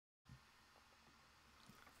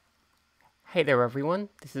Hey there everyone,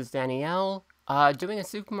 this is Danielle, doing a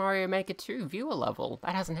Super Mario Maker 2 viewer level.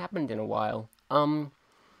 That hasn't happened in a while.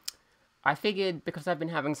 I figured because I've been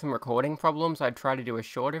having some recording problems, I'd try to do a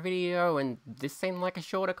shorter video, and this seemed like a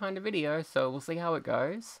shorter kind of video, so we'll see how it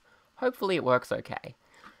goes. Hopefully it works okay.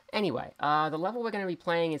 Anyway, the level we're going to be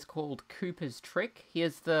playing is called Koopa's Trick.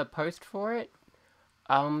 Here's the post for it.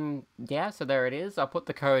 Yeah, so there it is. I'll put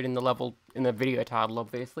the code in the video title,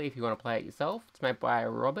 obviously, if you want to play it yourself. It's made by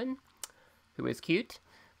Robin, who is cute,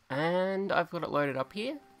 and I've got it loaded up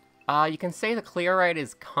here. You can see the clear rate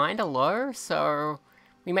is kinda low, so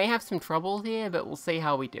we may have some trouble here, but we'll see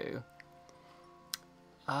how we do.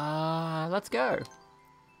 Let's go.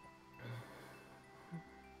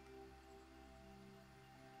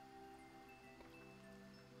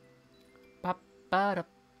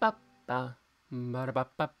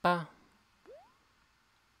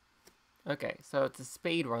 Okay, so it's a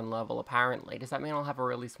speedrun level, apparently. Does that mean I'll have a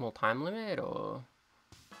really small time limit, or...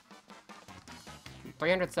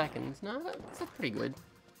 300 seconds? No, that's pretty good.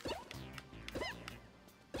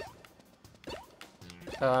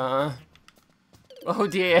 Oh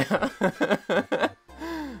dear.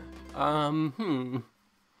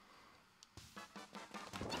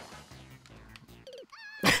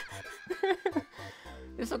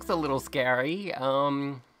 This looks a little scary.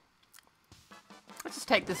 Let's just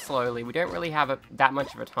take this slowly. We don't really have that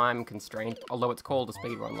much of a time constraint, although it's called a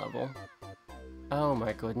speedrun level. Oh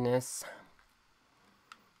my goodness.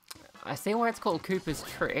 I see why it's called Koopa's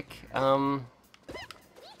Trick.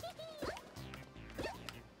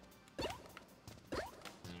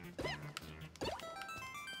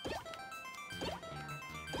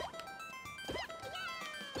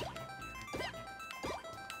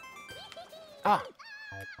 Ah!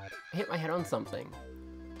 I hit my head on something.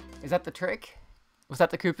 Is that the trick? Was that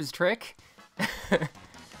the Koopa's Trick?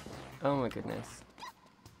 Oh my goodness.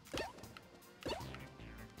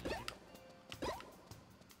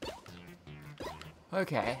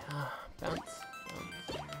 Okay. Bounce.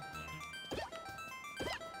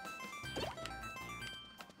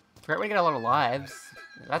 Great way to get a lot of lives.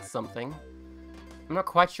 That's something. I'm not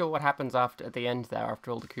quite sure what happens at the end there,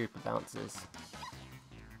 after all the Koopa bounces.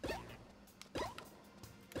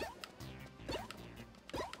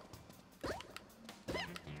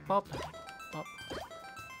 Pop, pop.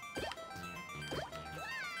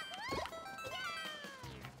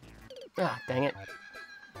 Ah, dang it.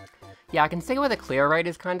 Yeah, I can see why the clear rate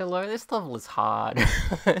is kind of low. This level is hard.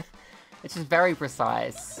 It's just very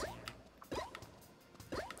precise.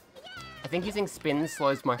 I think using spins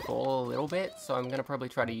slows my fall a little bit, so I'm gonna probably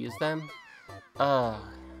try to use them. I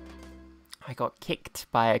got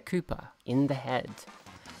kicked by a Koopa in the head.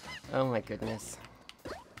 Oh my goodness.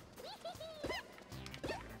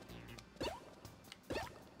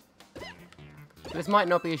 This might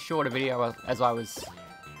not be as short a video as I was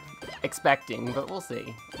expecting, but we'll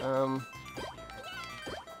see.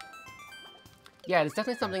 Yeah, there's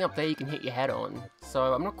definitely something up there you can hit your head on,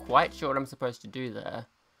 so I'm not quite sure what I'm supposed to do there.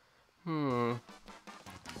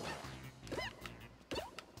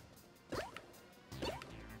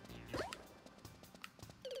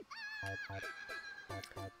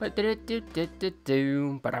 But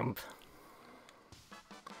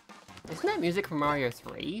isn't that music from Mario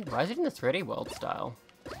 3? Why is it in the 3D World style?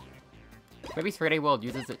 Maybe 3D World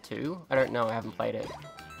uses it too? I don't know, I haven't played it.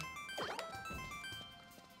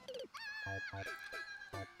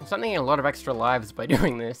 I'm starting to get a lot of extra lives by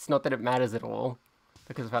doing this, not that it matters at all,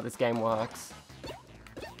 because of how this game works.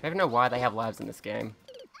 I don't know why they have lives in this game,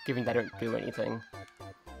 given they don't do anything.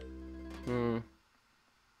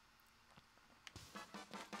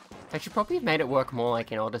 They should probably have made it work more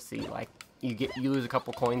like in Odyssey, like, you lose a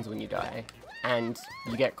couple coins when you die, and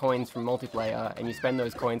you get coins from multiplayer, and you spend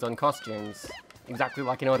those coins on costumes, exactly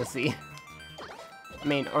like in Odyssey. I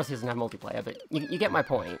mean, Odyssey doesn't have multiplayer, but you get my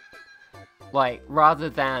point. Like, rather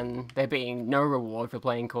than there being no reward for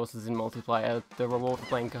playing courses in multiplayer, the reward for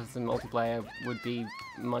playing courses in multiplayer would be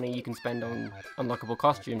money you can spend on unlockable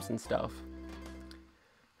costumes and stuff.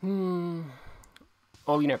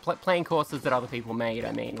 Or, you know, playing courses that other people made,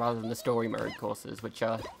 I mean, rather than the story mode courses, which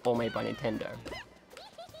are all made by Nintendo.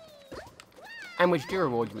 And which do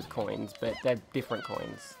reward you with coins, but they're different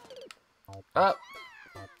coins.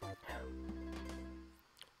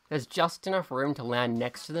 There's just enough room to land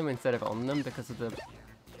next to them instead of on them because of the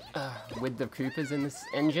width of Koopas in this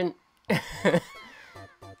engine. I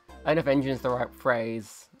don't know if engine's the right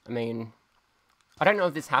phrase. I mean, I don't know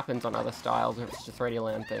if this happens on other styles or if it's just 3D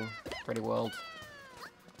Land thing, 3D World.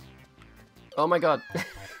 Oh my god.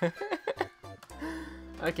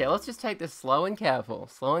 Okay, let's just take this slow and careful.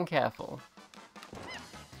 Slow and careful.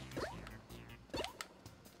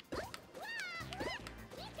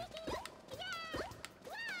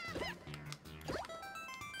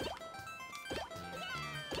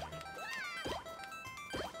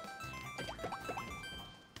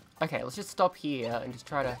 Okay, let's just stop here and just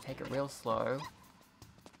try to take it real slow.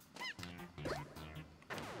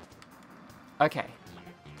 Okay.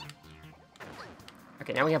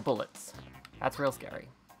 Okay, now we have bullets. That's real scary.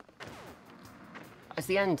 It's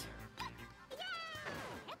the end.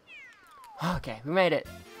 Okay, we made it.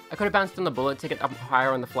 I could have bounced on the bullet to get up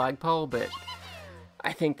higher on the flagpole, but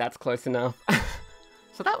I think that's close enough.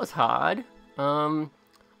 So that was hard. I'm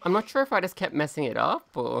not sure if I just kept messing it up,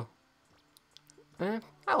 or...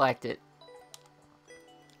 I liked it.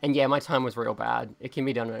 And yeah, my time was real bad. It can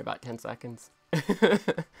be done in about 10 seconds.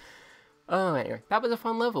 Oh, anyway, that was a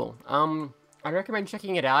fun level. I'd recommend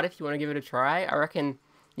checking it out if you want to give it a try. I reckon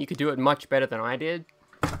you could do it much better than I did.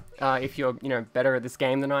 If you're, you know, better at this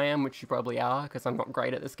game than I am, which you probably are, because I'm not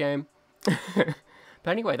great at this game. But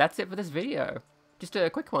anyway, that's it for this video. Just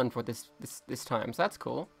a quick one for this time, so that's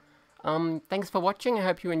cool. Thanks for watching, I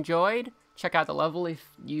hope you enjoyed. Check out the level if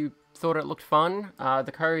you thought it looked fun.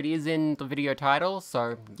 The code is in the video title,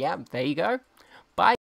 so yeah, there you go.